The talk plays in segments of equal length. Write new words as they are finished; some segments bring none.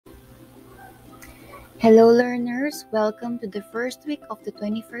Hello learners, welcome to the first week of the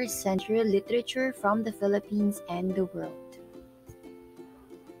 21st century literature from the Philippines and the world.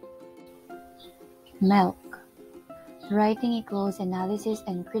 Milk. Writing a close analysis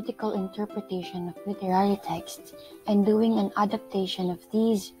and critical interpretation of literary texts and doing an adaptation of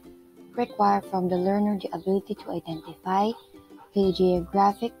these require from the learner the ability to identify the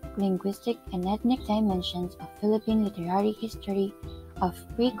geographic, linguistic, and ethnic dimensions of Philippine literary history of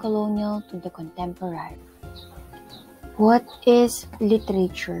pre-colonial to the contemporary. What is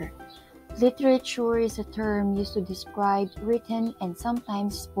literature? Literature is a term used to describe written and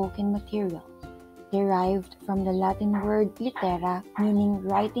sometimes spoken material, derived from the Latin word litera, meaning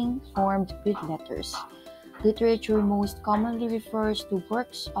writing formed with letters. Literature most commonly refers to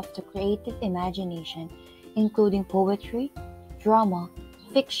works of the creative imagination, including poetry, drama,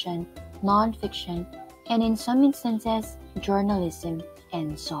 fiction, non-fiction, and in some instances, journalism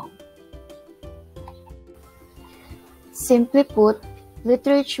and song. Simply put,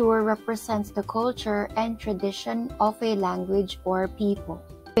 literature represents the culture and tradition of a language or people.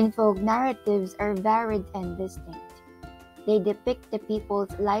 Folk narratives are varied and distinct. They depict the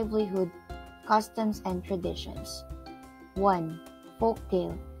people's livelihood, customs, and traditions. 1.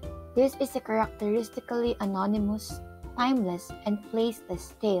 Folktale. This is a characteristically anonymous, timeless, and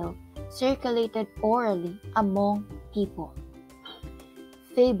placeless tale circulated orally among people.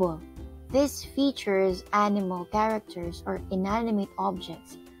 Fable. This features animal characters or inanimate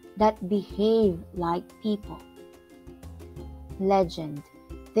objects that behave like people. Legend.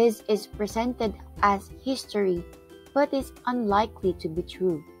 This is presented as history but is unlikely to be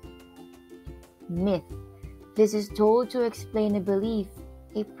true. Myth. This is told to explain a belief,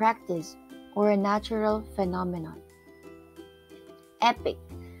 a practice, or a natural phenomenon. Epic.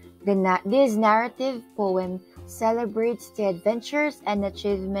 This narrative poem celebrates the adventures and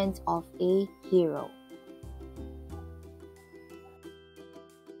achievements of a hero.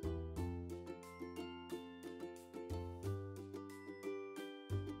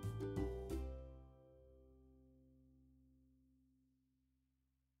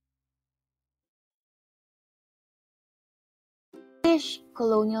 British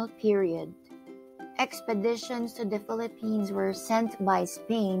colonial period. Expeditions to the Philippines were sent by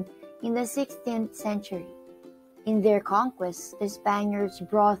Spain in the 16th century. In their conquests, the Spaniards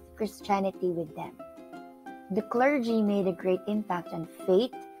brought Christianity with them. The clergy made a great impact on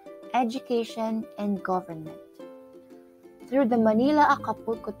faith, education, and government. Through the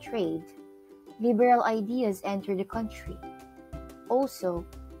Manila-Acapulco trade, liberal ideas entered the country. Also,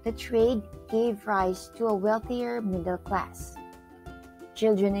 the trade gave rise to a wealthier middle class.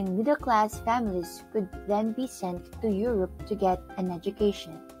 Children in middle-class families could then be sent to Europe to get an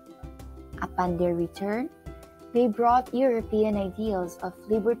education. Upon their return, they brought European ideals of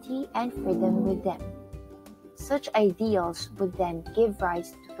liberty and freedom with them. Such ideals would then give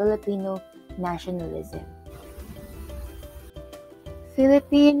rise to Filipino nationalism.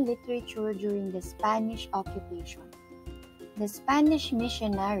 Philippine literature during the Spanish occupation. The Spanish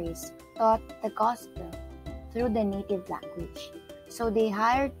missionaries taught the gospel through the native language, so they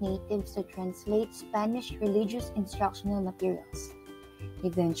hired natives to translate Spanish religious instructional materials.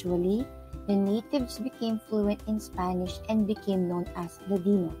 Eventually, the natives became fluent in Spanish and became known as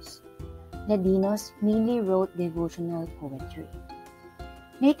Ladinos. Ladinos mainly wrote devotional poetry.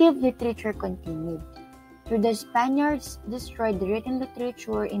 Native literature continued. Though the Spaniards destroyed the written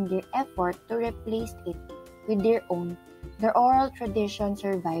literature in their effort to replace it with their own, the oral tradition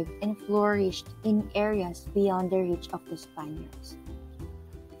survived and flourished in areas beyond the reach of the Spaniards.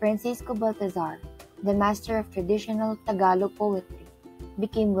 Francisco Baltazar, the master of traditional Tagalog poetry,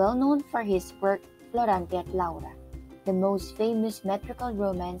 became well known for his work Florante at Laura, the most famous metrical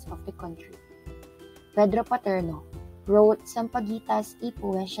romance of the country. Pedro Paterno wrote Sampaguitas y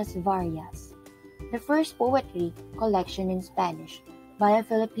Poesias Varias, the first poetry collection in Spanish by a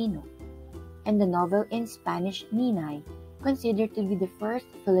Filipino, and the novel in Spanish Ninay, considered to be the first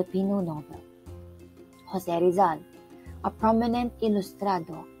Filipino novel. Jose Rizal, a prominent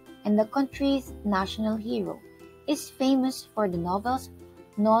ilustrado and the country's national hero, is famous for the novels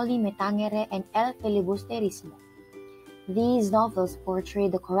Noli Me Tangere and El Filibusterismo. These novels portray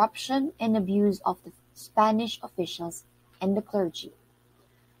the corruption and abuse of the Spanish officials and the clergy.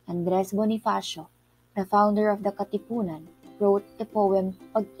 Andres Bonifacio, the founder of the Katipunan, wrote the poem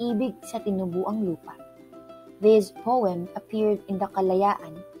Pag-ibig sa Tinubuang Lupa. This poem appeared in the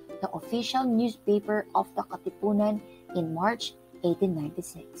Kalayaan, the official newspaper of the Katipunan, in March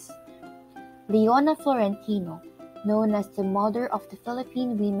 1896. Leona Florentino, known as the mother of the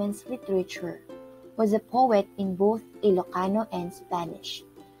Philippine women's literature, was a poet in both Ilocano and Spanish.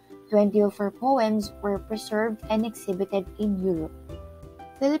 20 of her poems were preserved and exhibited in Europe.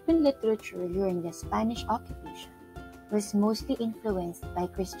 Philippine literature during the Spanish occupation was mostly influenced by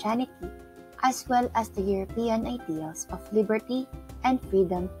Christianity as well as the European ideals of liberty and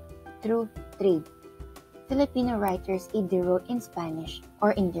freedom through trade. Filipino writers either wrote in Spanish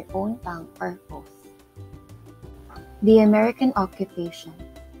or in their own tongue or both. The American occupation.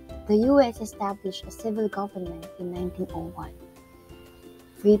 The U.S. established a civil government in 1901.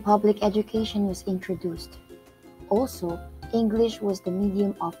 Free public education was introduced. Also, English was the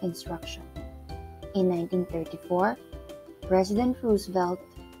medium of instruction. In 1934, President Roosevelt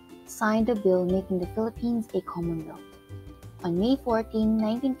signed a bill making the Philippines a Commonwealth. On May 14,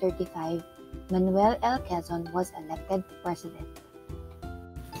 1935, Manuel L. Quezon was elected president.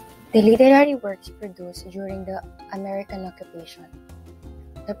 The literary works produced during the American occupation.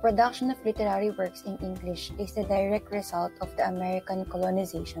 The production of literary works in English is the direct result of the American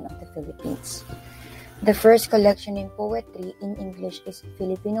colonization of the Philippines. The first collection in poetry in English is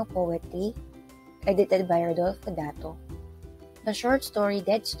Filipino Poetry, edited by Rodolfo Dato. The short story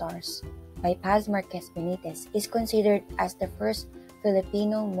Dead Stars by Paz Marquez Benitez is considered as the first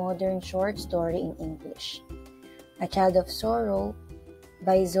Filipino modern short story in English. A Child of Sorrow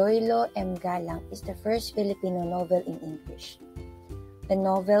by Zoilo M. Galang is the first Filipino novel in English. The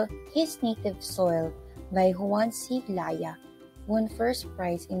novel His Native Soil by Juan C. Laya won first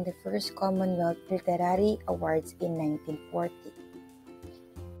prize in the first Commonwealth Literary Awards in 1940.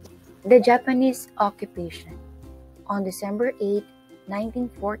 The Japanese occupation. On December 8,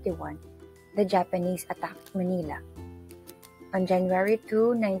 1941, the Japanese attacked Manila. On January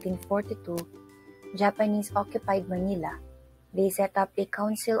 2, 1942, Japanese occupied Manila. They set up a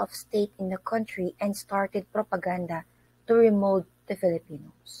council of state in the country and started propaganda to remold the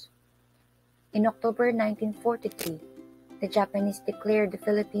Filipinos. In October 1943, the Japanese declared the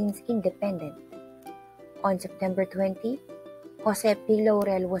Philippines independent. On September 20, Jose P.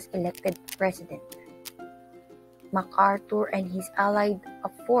 Laurel was elected president. MacArthur and his allied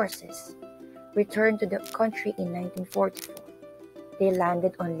forces returned to the country in 1944. They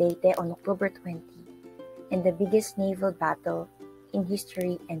landed on Leyte on October 20, and the biggest naval battle in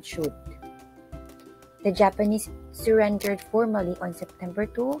history ensued. The Japanese surrendered formally on September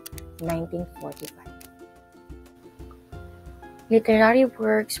 2, 1945. Literary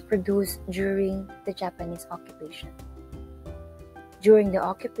works produced during the Japanese occupation. During the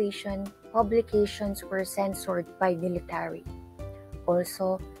occupation, publications were censored by military.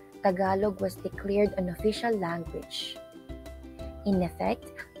 Also, Tagalog was declared an official language. In effect,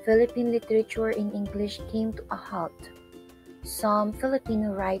 Philippine literature in English came to a halt. Some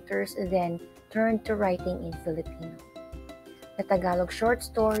Filipino writers then turned to writing in Filipino. The Tagalog short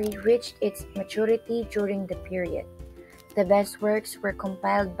story reached its maturity during the period. The best works were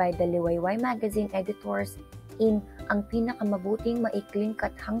compiled by the Liwayway magazine editors in Ang Pinakamabuting Maikling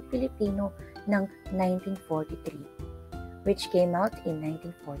Kathang Pilipino ng 1943, which came out in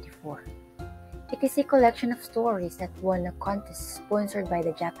 1944. It is a collection of stories that won a contest sponsored by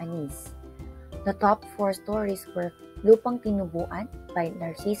the Japanese. The top 4 stories were Lupang Tinubuan by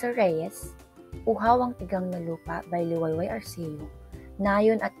Narciso Reyes, Uhawang Tigang na Lupa by Liwayway Arceo,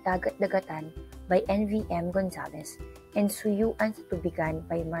 Nayon at Dagat-Dagatan by NVM Gonzalez, and Suyuan sa Tubigan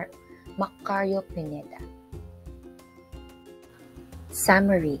by Macario Pineda.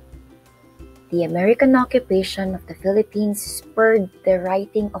 Summary. The American occupation of the Philippines spurred the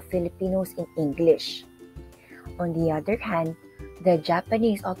writing of Filipinos in English. On the other hand, the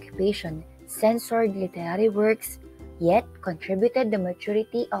Japanese occupation censored literary works, yet contributed the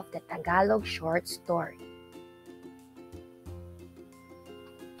maturity of the Tagalog short story.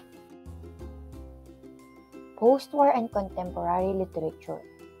 Post-war and contemporary literature.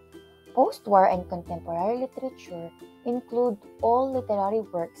 Post-war and contemporary literature include all literary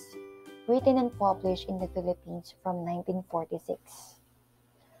works written and published in the Philippines from 1946.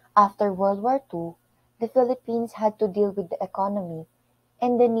 After World War II, the Philippines had to deal with the economy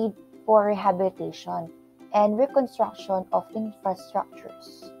and the need for rehabilitation and reconstruction of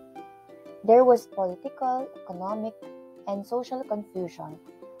infrastructures. There was political, economic, and social confusion,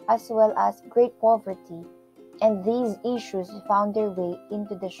 as well as great poverty, and these issues found their way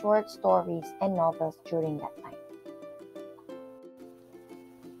into the short stories and novels during that time.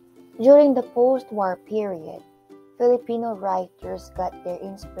 During the post-war period, Filipino writers got their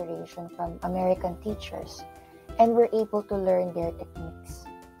inspiration from American teachers and were able to learn their techniques,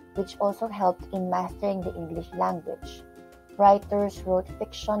 which also helped in mastering the English language. Writers wrote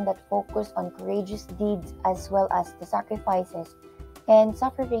fiction that focused on courageous deeds as well as the sacrifices and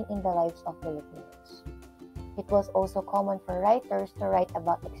suffering in the lives of Filipinos. It was also common for writers to write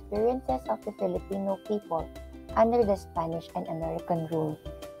about experiences of the Filipino people under the Spanish and American rule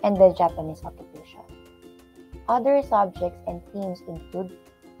and the Japanese occupation. Other subjects and themes include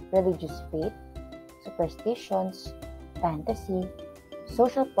religious faith, superstitions, fantasy,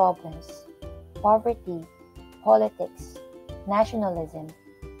 social problems, poverty, politics, nationalism,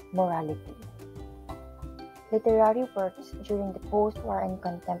 morality. Literary works during the post-war and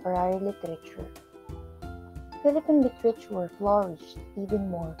contemporary literature. Philippine literature flourished even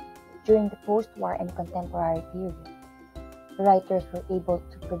more during the post-war and contemporary period. Writers were able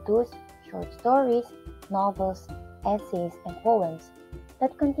to produce short stories, novels, essays, and poems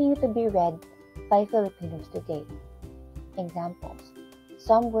that continue to be read by Filipinos today. Examples: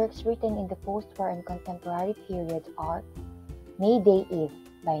 some works written in the post-war and contemporary periods are May Day Eve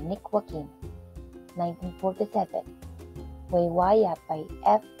by Nick Joaquin, 1947, Waywaya by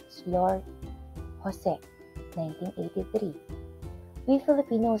F. Slor Jose, 1983, We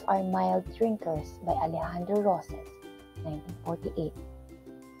Filipinos Are Mild Drinkers by Alejandro Roses, 1948,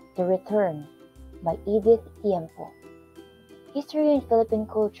 The Return by Edith Tiempo, History and Philippine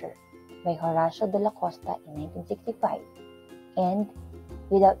Culture by Horacio de la Costa in 1965, and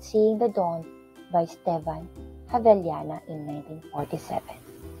Without Seeing the Dawn by Esteban Javellana in 1947.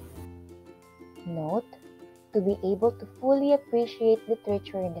 Note: to be able to fully appreciate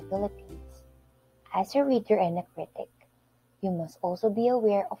literature in the Philippines, as a reader and a critic, you must also be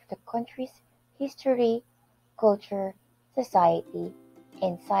aware of the country's history, culture, society,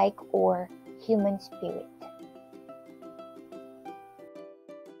 and psyche or human spirit.